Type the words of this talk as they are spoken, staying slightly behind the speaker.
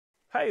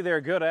Hey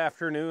there, good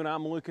afternoon.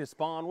 I'm Lucas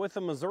Bond with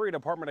the Missouri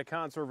Department of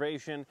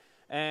Conservation,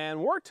 and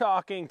we're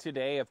talking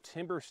today of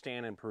timber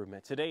stand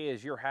improvement. Today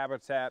is your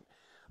habitat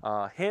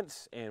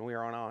hints, and we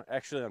are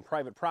actually on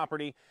private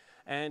property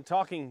and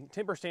talking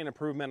timber stand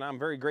improvement. I'm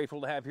very grateful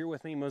to have here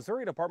with me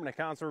Missouri Department of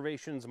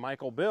Conservation's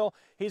Michael Bill.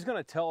 He's going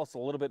to tell us a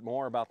little bit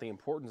more about the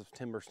importance of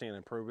timber stand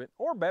improvement,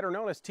 or better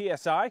known as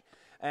TSI,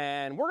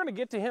 and we're going to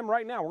get to him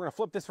right now. We're going to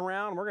flip this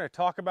around, we're going to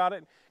talk about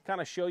it, kind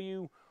of show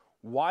you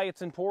why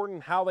it's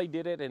important, how they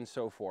did it, and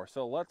so forth.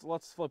 So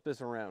let's flip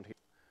this around here.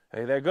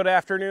 Hey there, good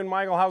afternoon,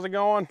 Michael. How's it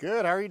going?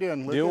 Good, how are you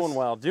doing, Lucas? Doing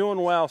well, doing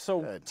well. So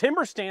good.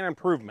 Timber stand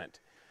improvement.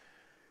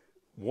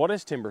 What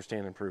is timber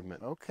stand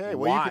improvement? Okay,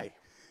 why?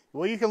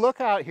 You can look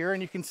out here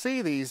and you can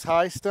see these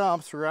high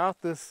stumps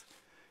throughout this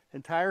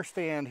entire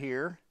stand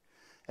here.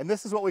 And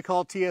this is what we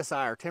call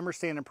TSI, or timber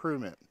stand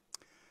improvement.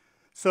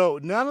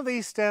 So none of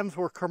these stems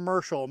were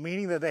commercial,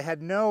 meaning that they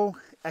had no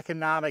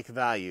economic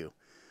value.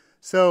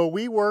 So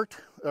we worked,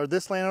 or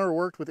this landowner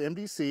worked with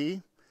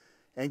MDC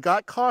and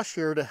got cost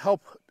share to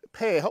help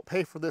pay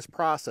for this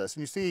process.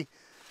 And you see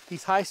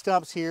these high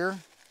stumps here.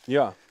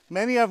 Yeah.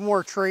 Many of them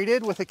were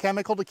treated with a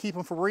chemical to keep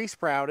them from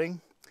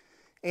resprouting.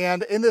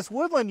 And in this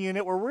woodland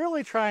unit, we're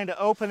really trying to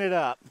open it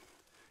up.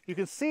 You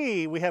can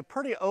see we have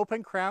pretty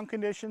open crown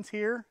conditions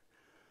here.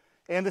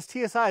 And this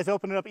TSI is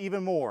opening up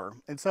even more.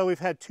 And so we've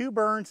had 2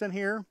 burns in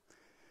here,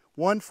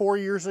 one 4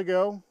 years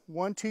ago,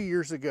 one 2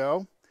 years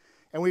ago.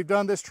 And we've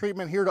done this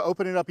treatment here to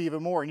open it up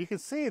even more. And you can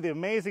see the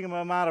amazing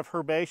amount of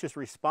herbaceous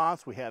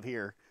response we have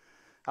here.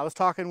 I was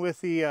talking with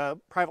the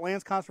private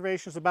lands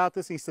conservationists about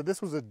this, and he said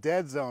this was a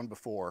dead zone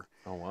before.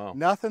 Oh, wow.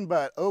 Nothing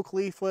but oak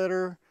leaf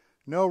litter,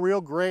 no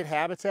real great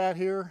habitat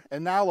here.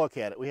 And now look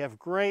at it. We have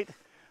great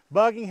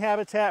bugging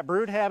habitat,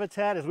 brood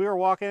habitat. As we were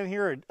walking in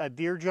here, a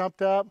deer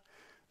jumped up.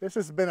 This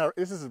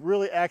is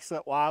really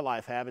excellent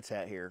wildlife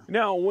habitat here.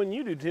 Now, when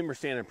you do timber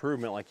stand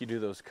improvement, like you do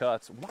those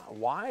cuts,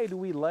 why do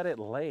we let it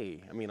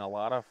lay? I mean, a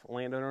lot of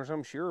landowners,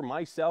 I'm sure,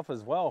 myself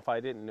as well, if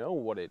I didn't know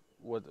what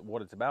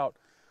it's about,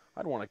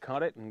 I'd want to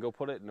cut it and go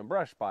put it in a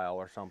brush pile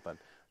or something.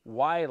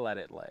 Why let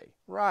it lay?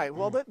 Right.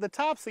 Well, the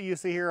tops that you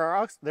see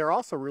here they're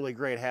also really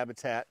great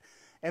habitat,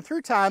 and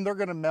through time they're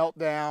going to melt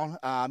down.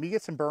 You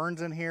get some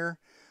burns in here.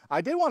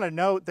 I did want to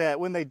note that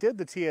when they did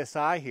the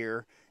TSI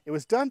here, it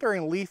was done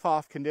during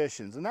leaf-off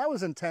conditions, and that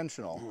was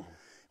intentional.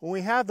 When we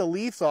have the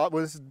leaves off, it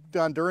was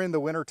done during the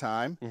winter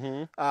time.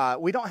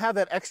 We don't have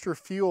that extra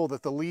fuel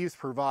that the leaves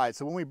provide.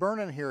 So when we burn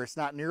in here, it's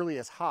not nearly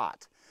as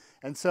hot.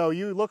 And so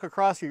you look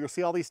across here, you'll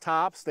see all these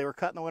tops. They were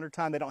cut in the winter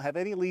time. They don't have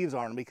any leaves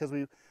on them because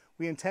we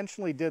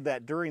intentionally did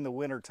that during the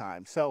winter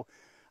time. So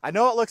I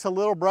know it looks a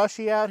little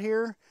brushy out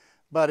here,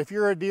 but if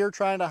you're a deer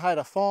trying to hide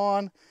a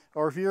fawn,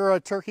 or if you're a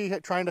turkey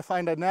trying to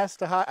find a nest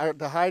to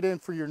hide in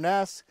for your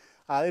nest,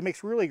 it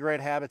makes really great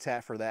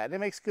habitat for that. And it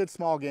makes good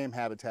small game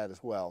habitat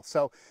as well.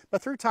 So,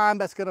 but through time,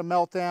 that's going to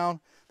melt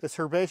down. This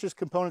herbaceous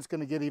component is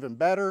going to get even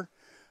better.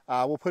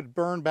 We'll put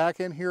burn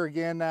back in here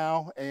again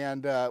now,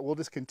 and we'll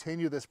just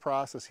continue this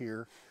process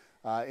here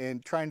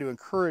in trying to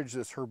encourage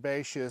this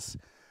herbaceous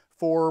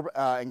forb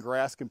and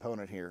grass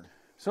component here.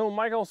 So,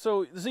 Michael,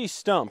 so these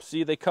stumps,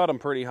 see, they cut them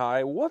pretty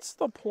high. What's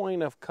the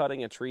point of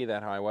cutting a tree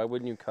that high? Why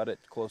wouldn't you cut it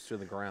close to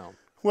the ground?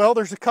 Well,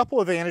 there's a couple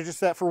advantages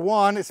to that. For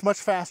one, it's much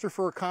faster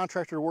for a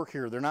contractor to work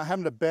here. They're not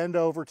having to bend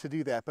over to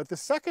do that. But the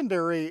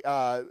secondary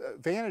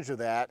advantage of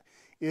that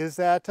is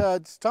that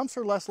stumps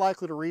are less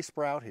likely to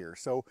resprout here.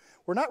 So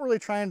we're not really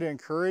trying to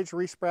encourage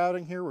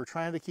resprouting here. We're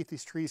trying to keep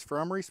these trees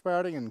from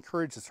resprouting and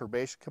encourage this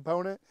herbaceous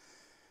component.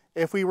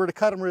 If we were to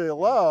cut them really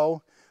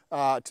low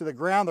to the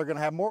ground, they're going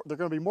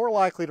to be more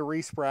likely to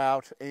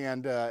resprout,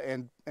 and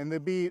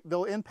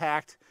they'll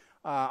impact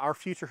our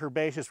future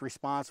herbaceous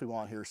response we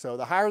want here. So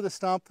the higher the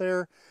stump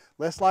there,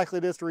 less likely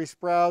it is to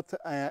resprout,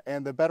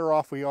 and the better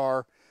off we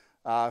are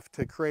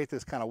to create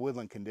this kind of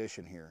woodland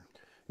condition here.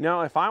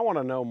 Now, if I want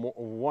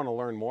to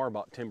learn more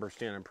about timber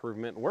stand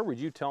improvement, where would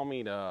you tell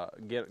me to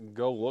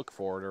go look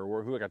for it,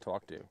 or who I got to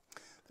talk to?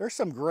 There's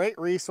some great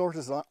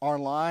resources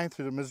online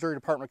through the Missouri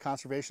Department of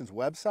Conservation's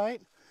website.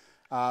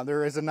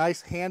 There is a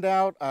nice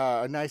handout,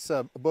 a nice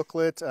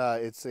booklet.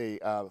 It's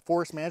a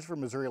Forest Management for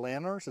Missouri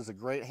Landowners. It's a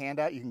great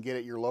handout. You can get it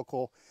at your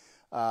local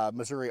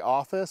Missouri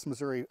office,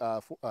 Missouri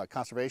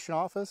Conservation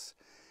Office.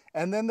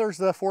 And then there's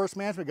the Forest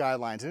Management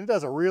Guidelines, and it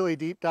does a really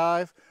deep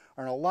dive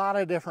on a lot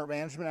of different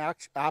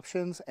management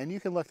options, and you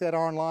can look that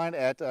online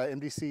at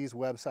MDC's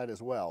website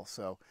as well.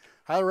 So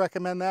highly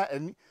recommend that.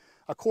 And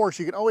of course,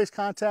 you can always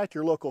contact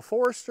your local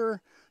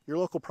forester, your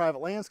local private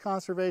lands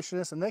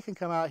conservationist, and they can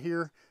come out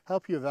here,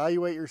 help you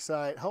evaluate your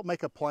site, help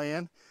make a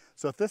plan.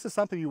 So if this is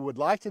something you would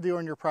like to do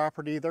on your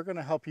property, they're going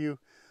to help you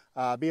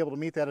be able to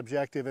meet that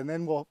objective, and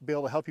then we'll be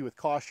able to help you with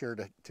cost share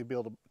to be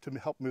able to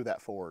help move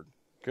that forward.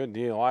 Good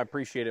deal. I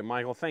appreciate it,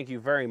 Michael. Thank you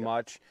very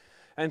much.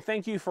 And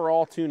thank you for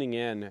all tuning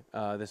in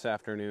this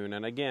afternoon.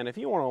 And again, if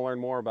you want to learn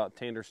more about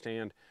timber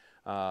stand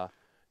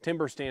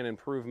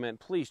improvement,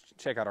 please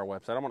check out our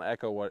website. I'm going to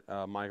echo what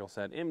Michael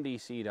said,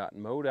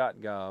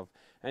 mdc.mo.gov,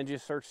 and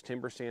just search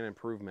timber stand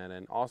improvement.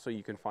 And also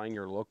you can find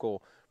your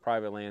local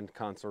private land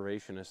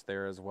conservationist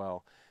there as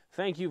well.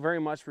 Thank you very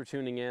much for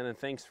tuning in, and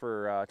thanks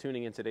for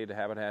tuning in today to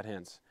Habitat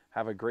Hints.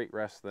 Have a great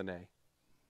rest of the day.